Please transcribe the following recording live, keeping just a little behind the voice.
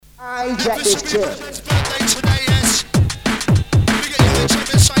I get this too. Birthday today, yes. We get UHF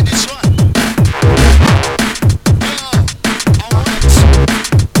inside this one. Yeah, alright.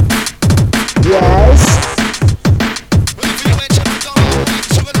 Yes. Well, if UHF have done all right,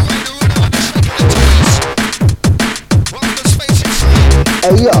 so we're gonna ride the road out and shaking the toes. Rock the space inside.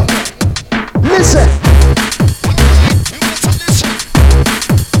 Hey yo, listen. Alright, you want to listen?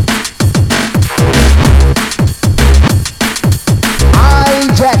 I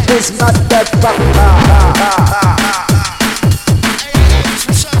get this motherfucker.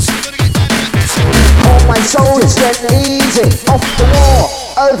 Oh, my soul is getting easy. Off the wall,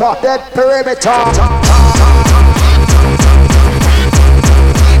 over the perimeter.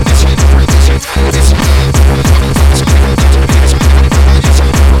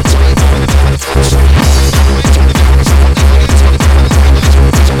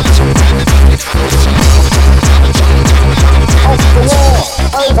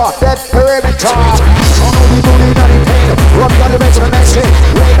 Over that perimeter. On all the money that he paid. Rock on the rest of the message.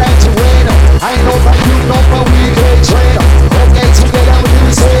 Way back to win. I know that you know my weekend trainer. Okay, together we do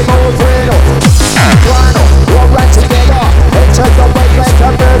the same old trainer. Final, we're right together. And take the weight like a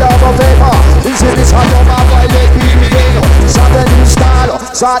bird of a vapor. This is this hot on my boy, let me begin. Something new style,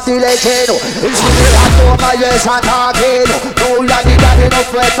 something latino. It's really hot on my yes, I'm talking. No yaddy daddy, no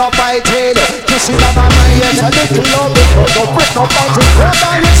fret, no fighting. Kissing on my mind, yes, a little love. No fret, no fighting. Come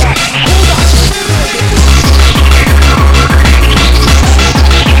on, yes,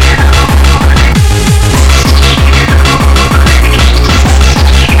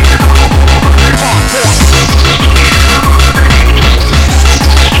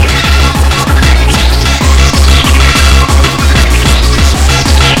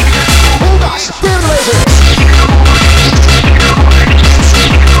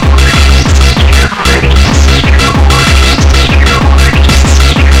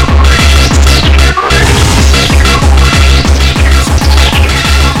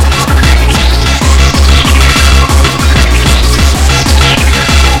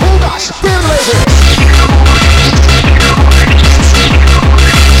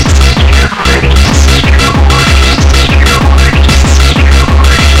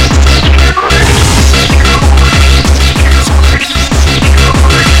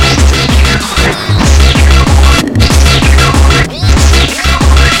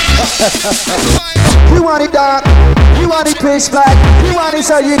 you want it dark, you want it pitch black, you want it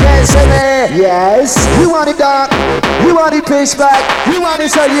so you can't see me. Yes. You want it dark, you want it pitch black, you want it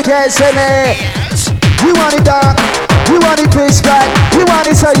so you can't see me. You want it dark, you want it pitch black, you want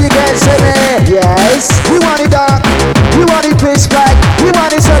it so you can't see me. Yes. You want it dark, you want it pitch black, you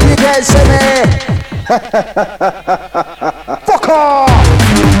want it so you can't see me. Fuck off.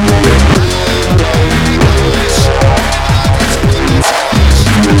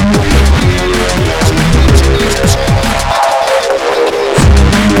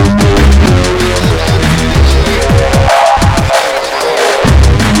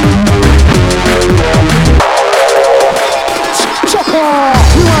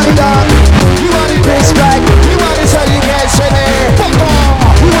 You want it dark, you want it pitch black, you want it so you can't see me. Fuck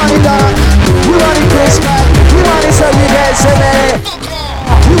off. You want it dark, you want it pitch black, you want it so you can't see me.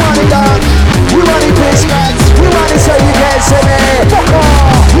 You want it dark, you want it pitch black, you want it so you can't see me. Fuck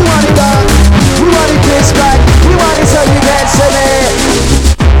off. You want it dark, you want it pitch black, you want it so you can't see me.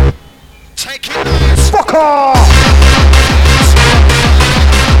 Take it nice. Fuck off.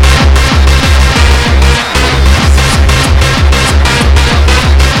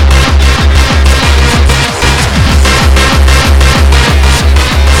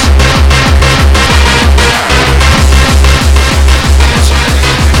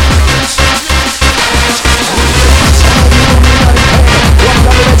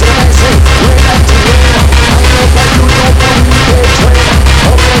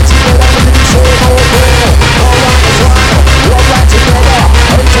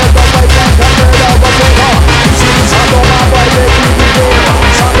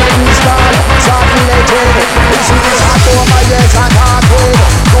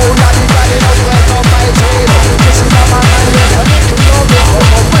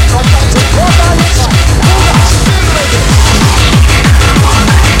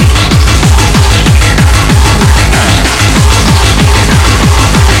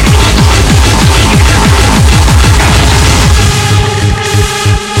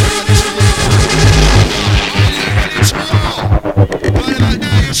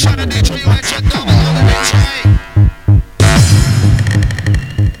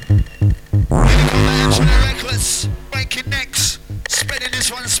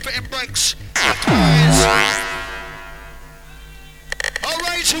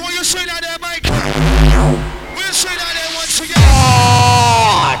 What you saying out there, Mike? What you saying out there once again?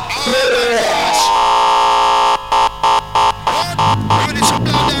 What? Ready to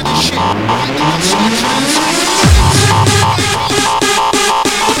blow down the shit. Right now, I'm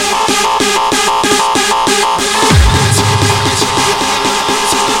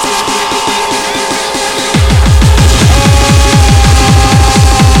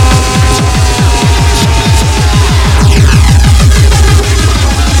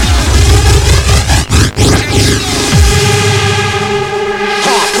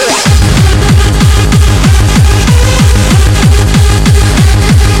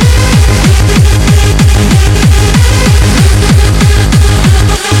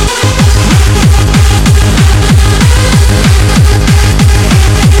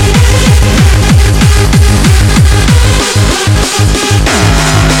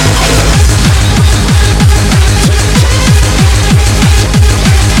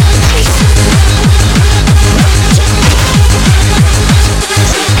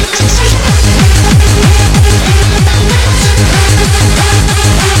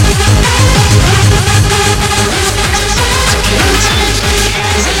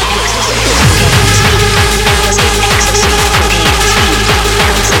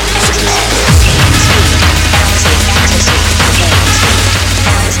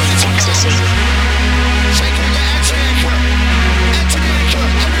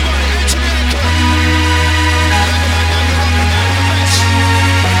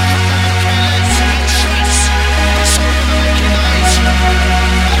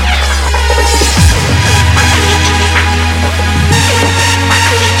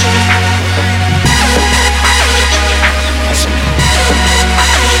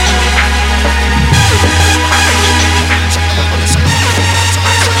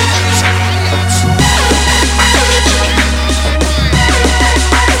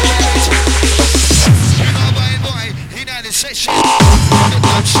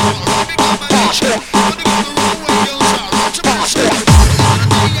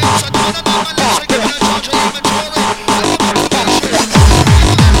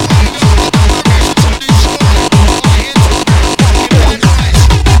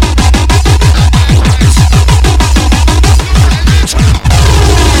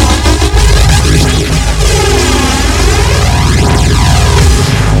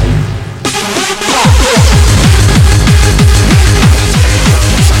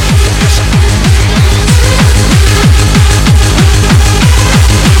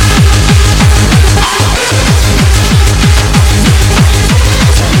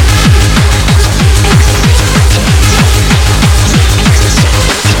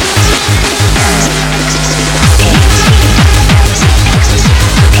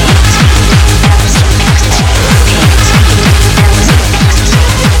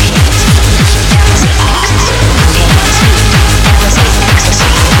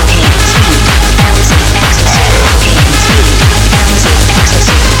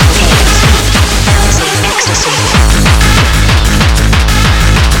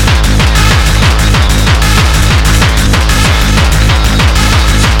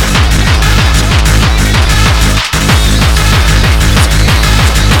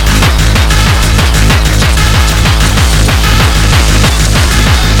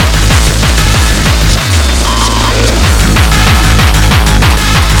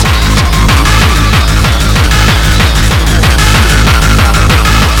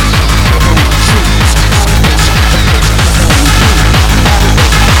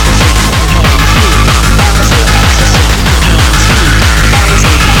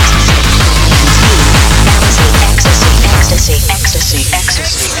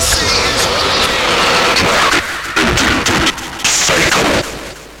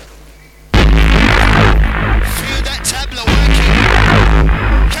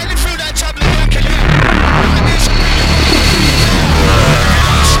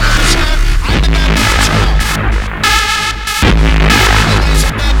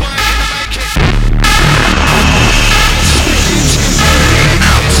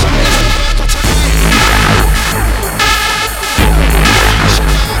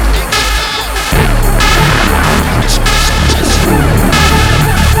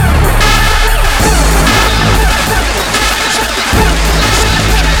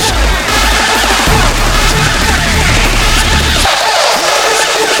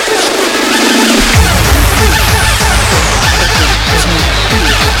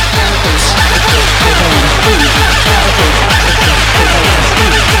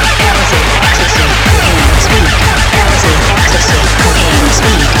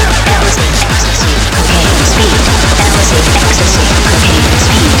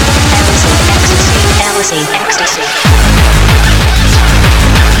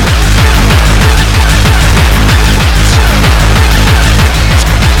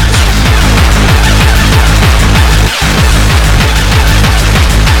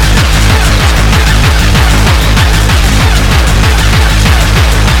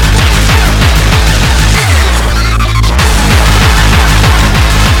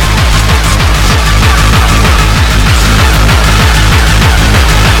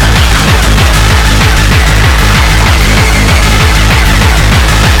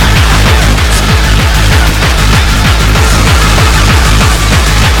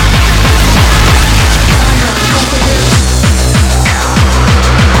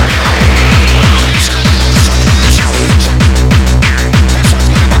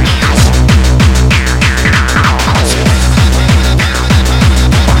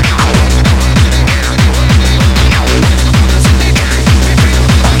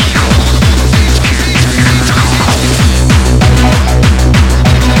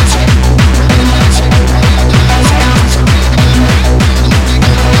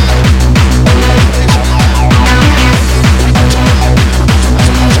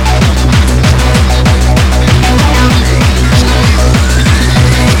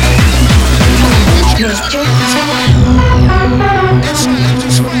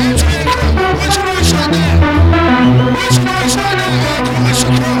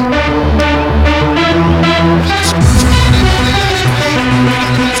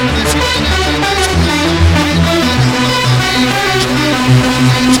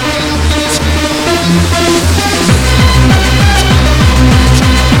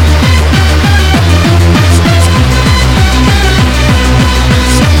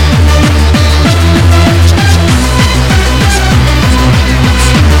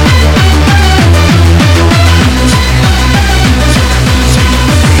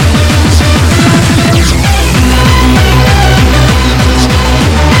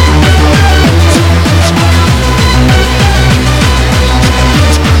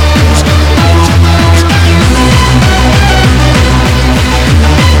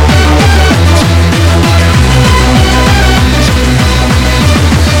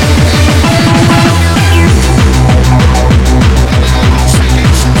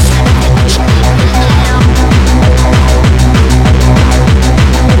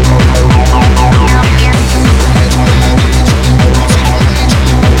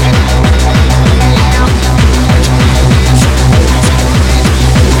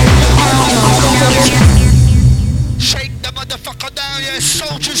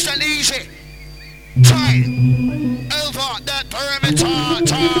Just and easy. Tight. Over that perimeter.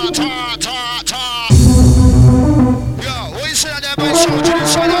 Yo, what you say there, my soldier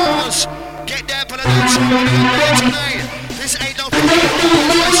inside the house? Get there for the next one tonight. This ain't no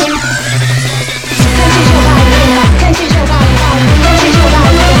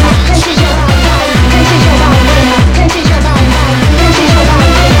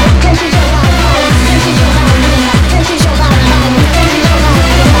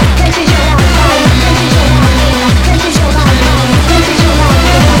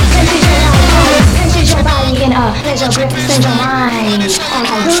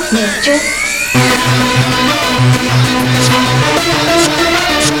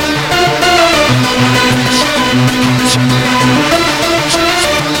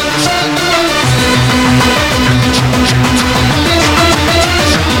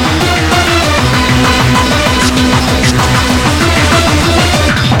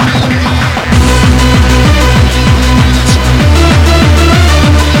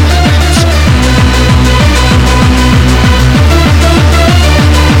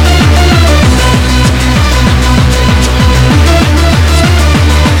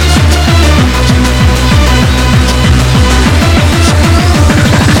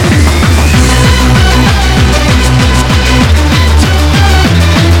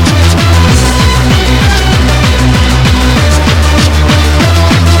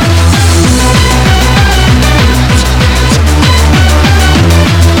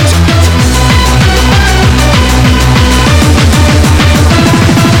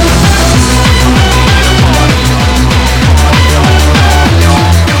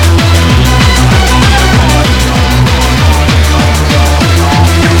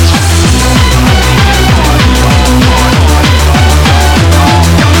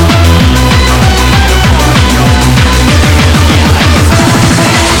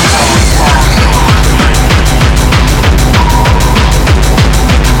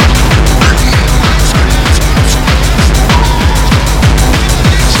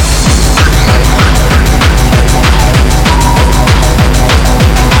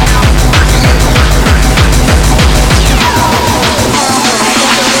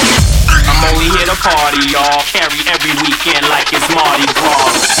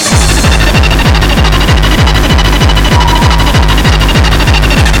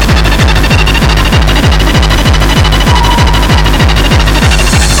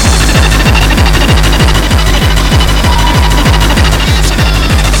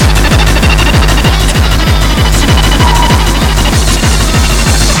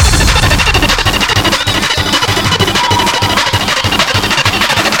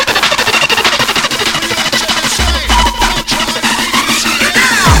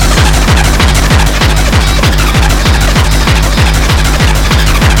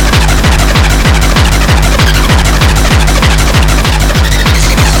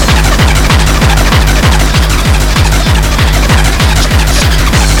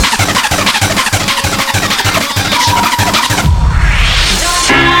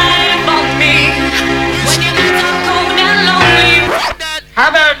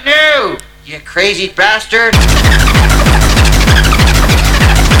crazy bastard!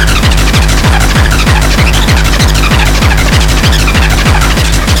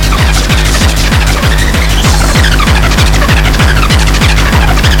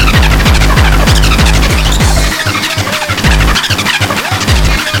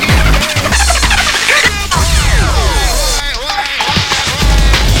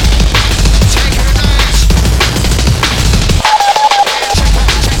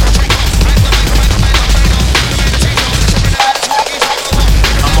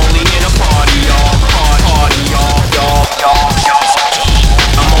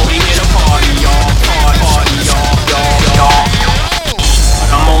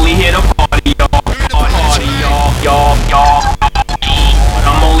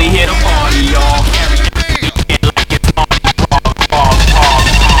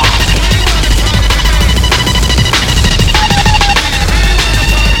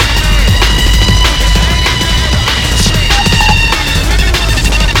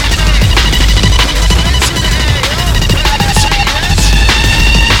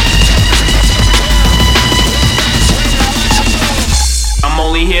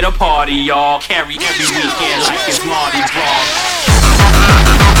 Party, y'all. Carry every weekend like it's Mardi Gras.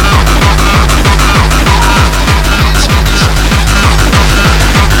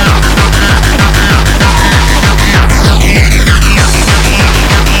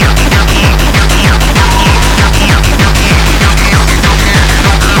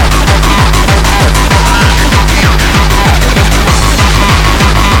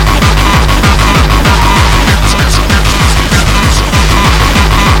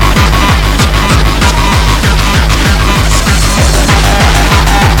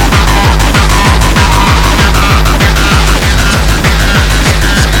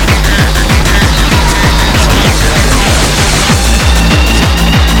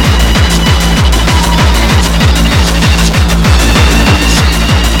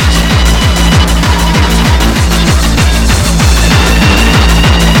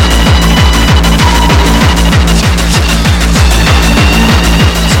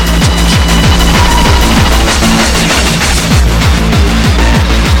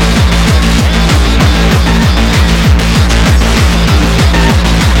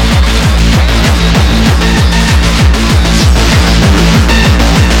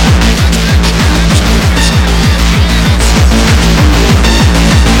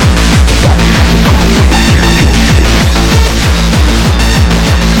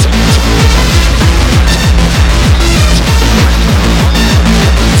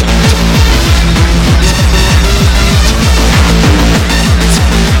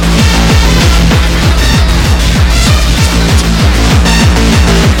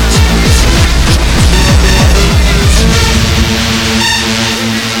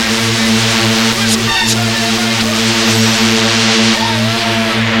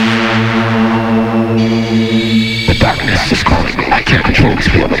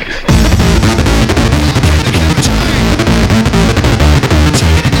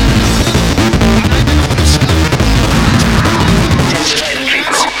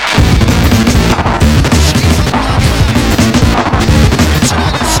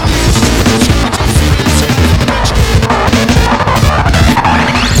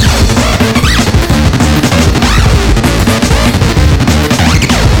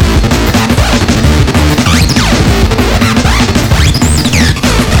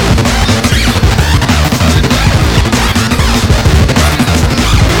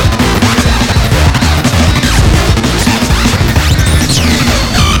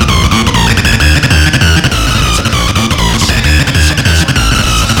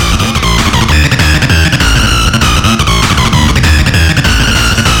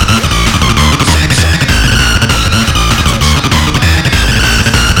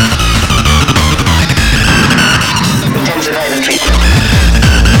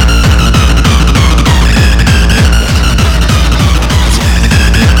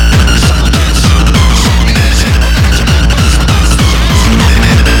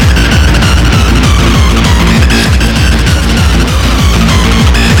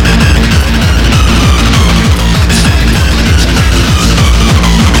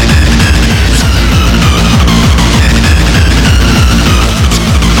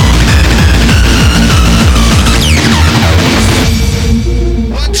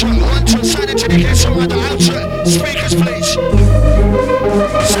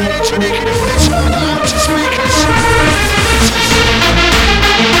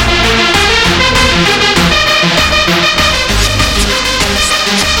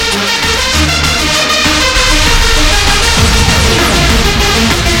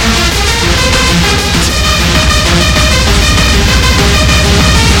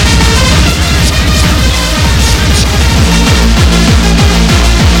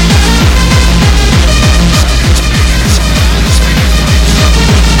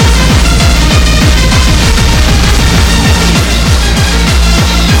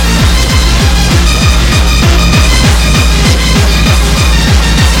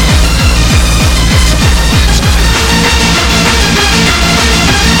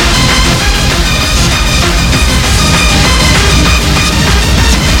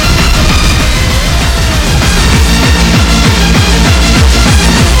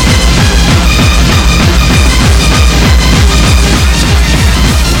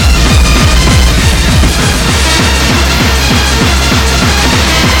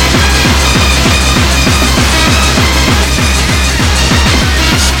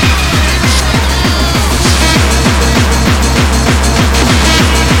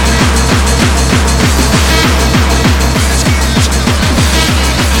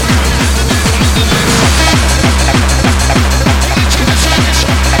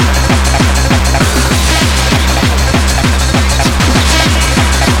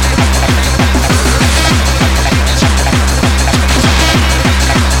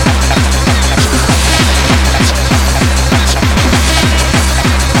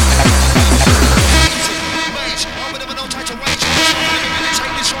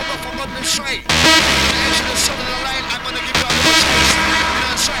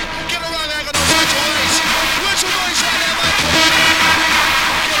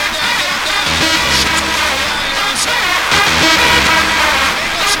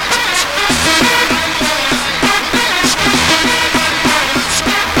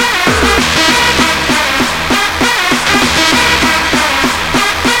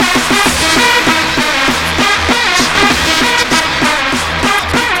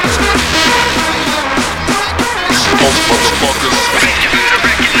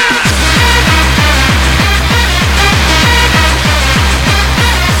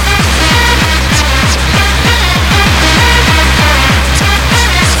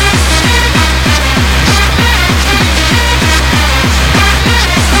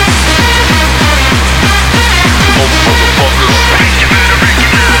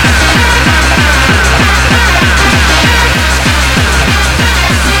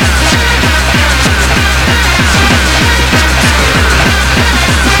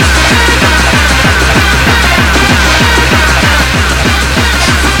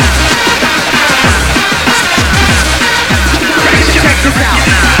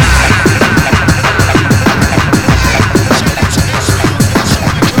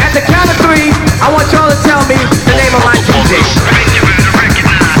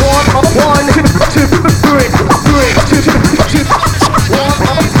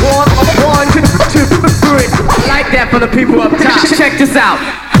 for the people up top. Check this out.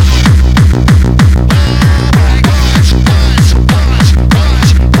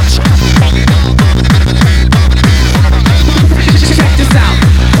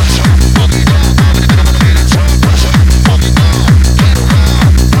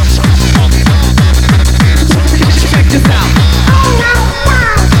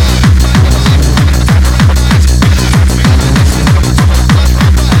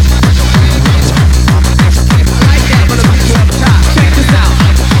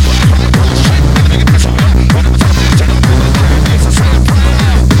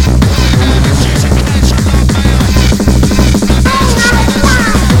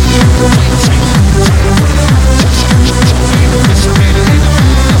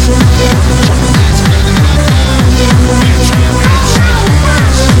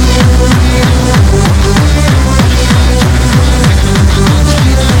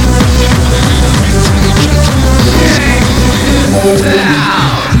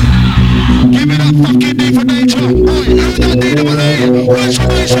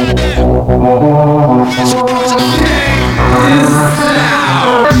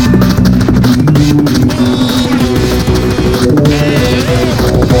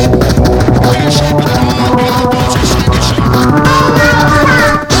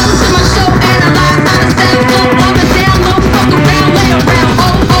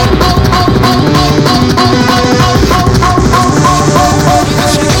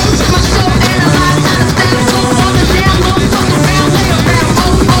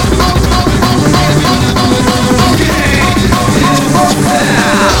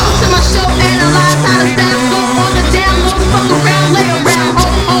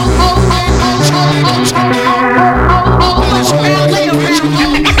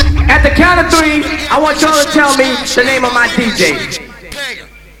 count of three, I want y'all to tell me the name of my DJ.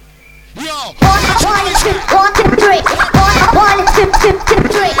 Yo. 1, 2, 1, 2, 3. 1, 2, 2, 2,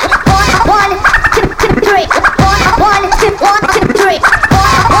 3. 1, 2, 2, 3. 1, 2, 1, 2, 3.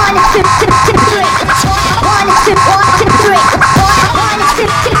 1, 2, 2, 2, 3. 1, 2, 1, 2, 3. 1, 2,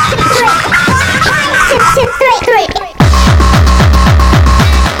 2, 2, 3. 1, 2, 2, 3, 3.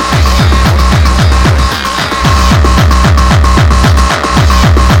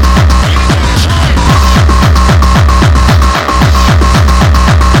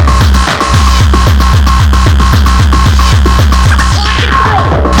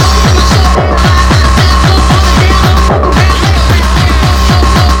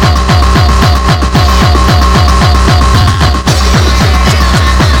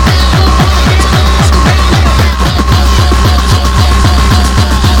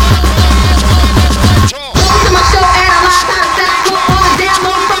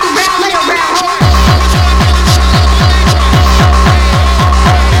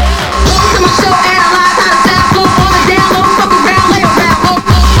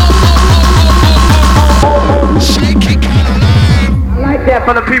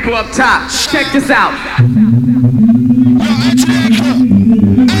 For the people up top, check this out.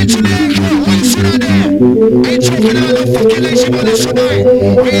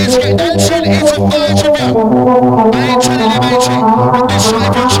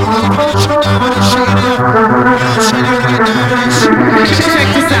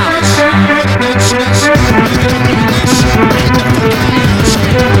 Check this out.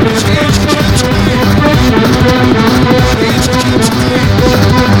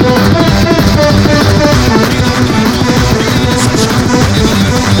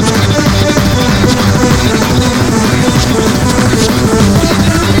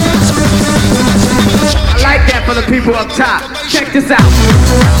 I like that for the people up top. Check this out.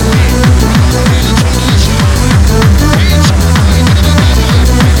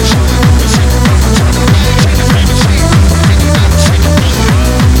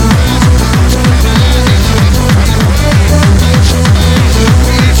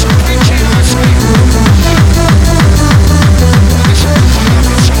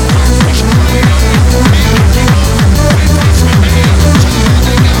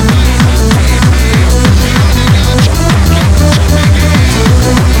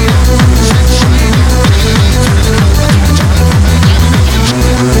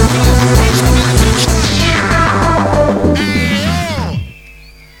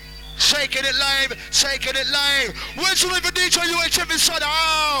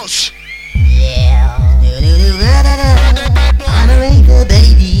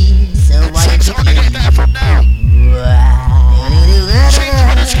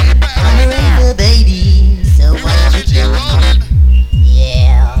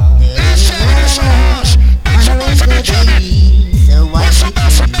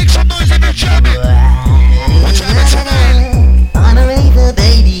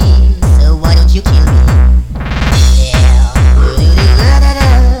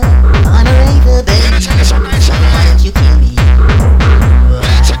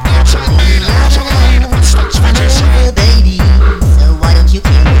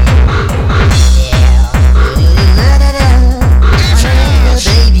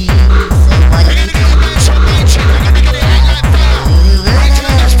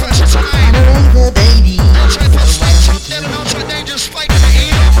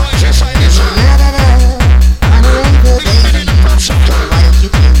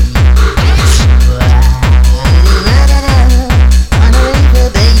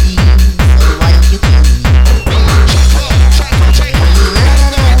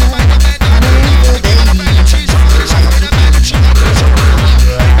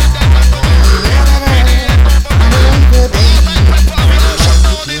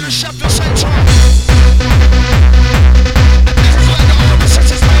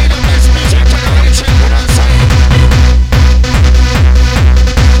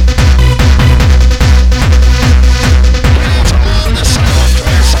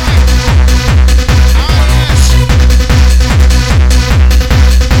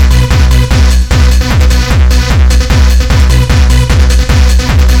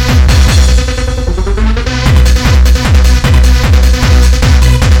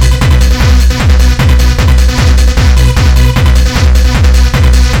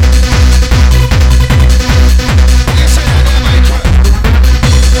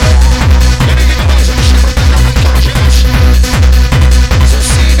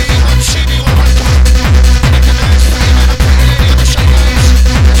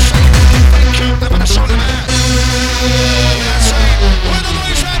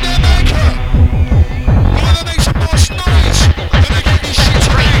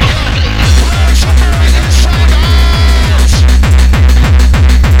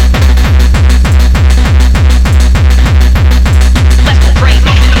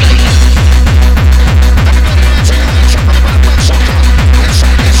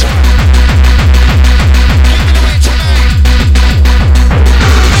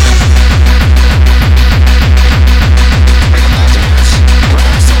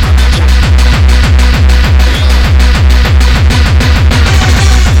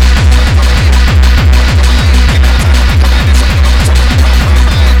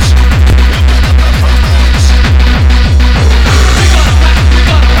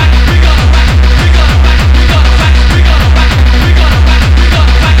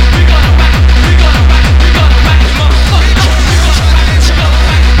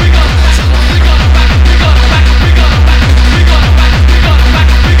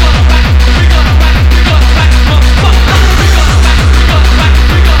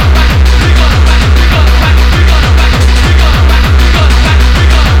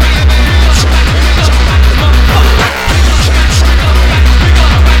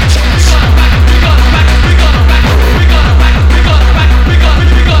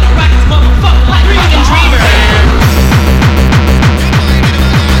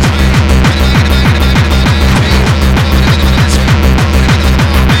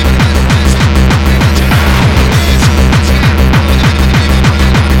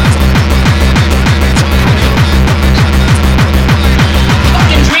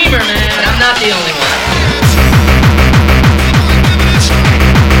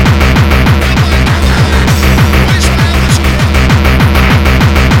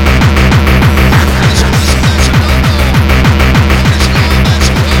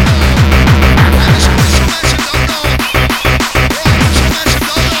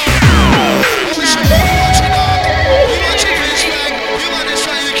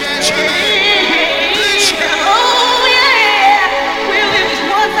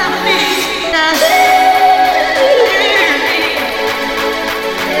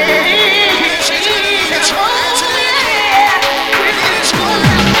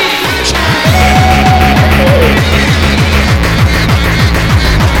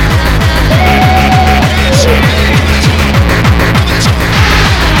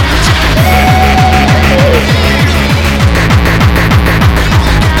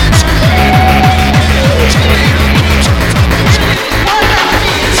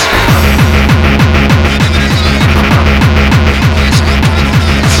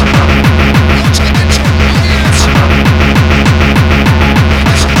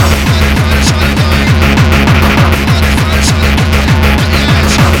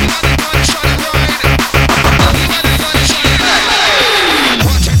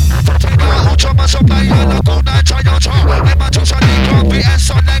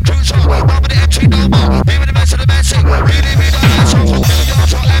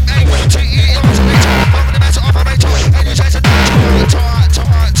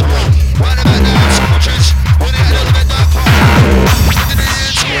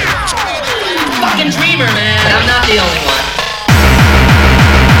 Fucking dreamer, man. I'm not the only one.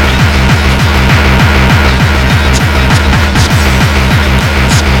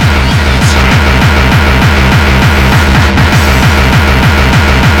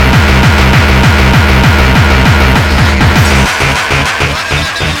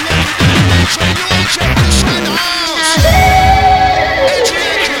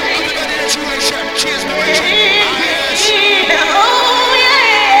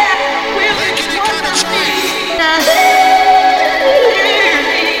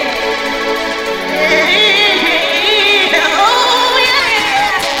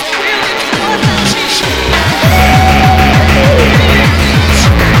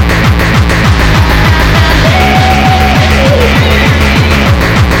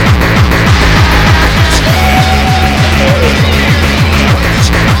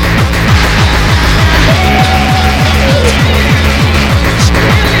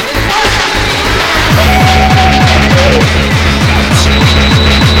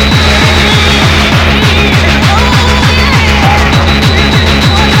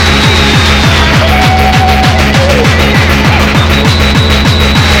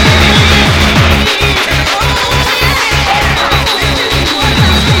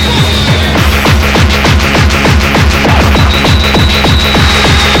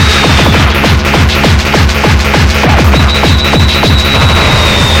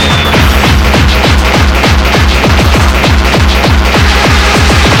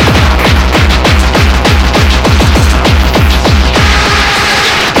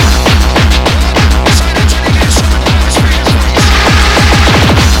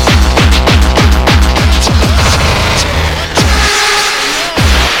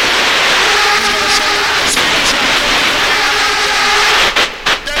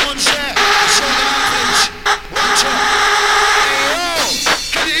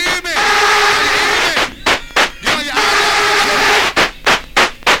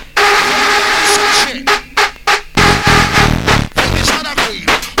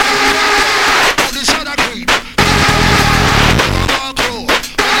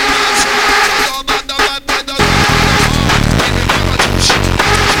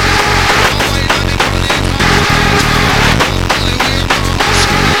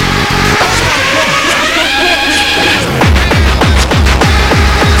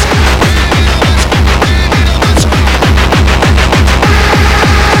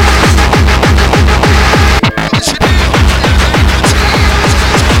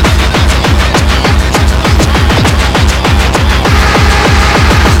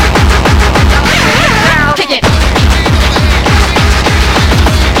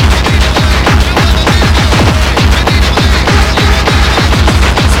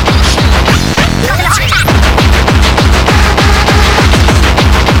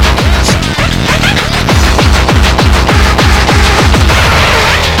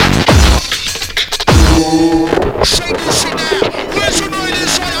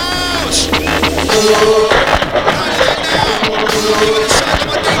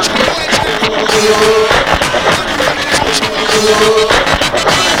 Thank you.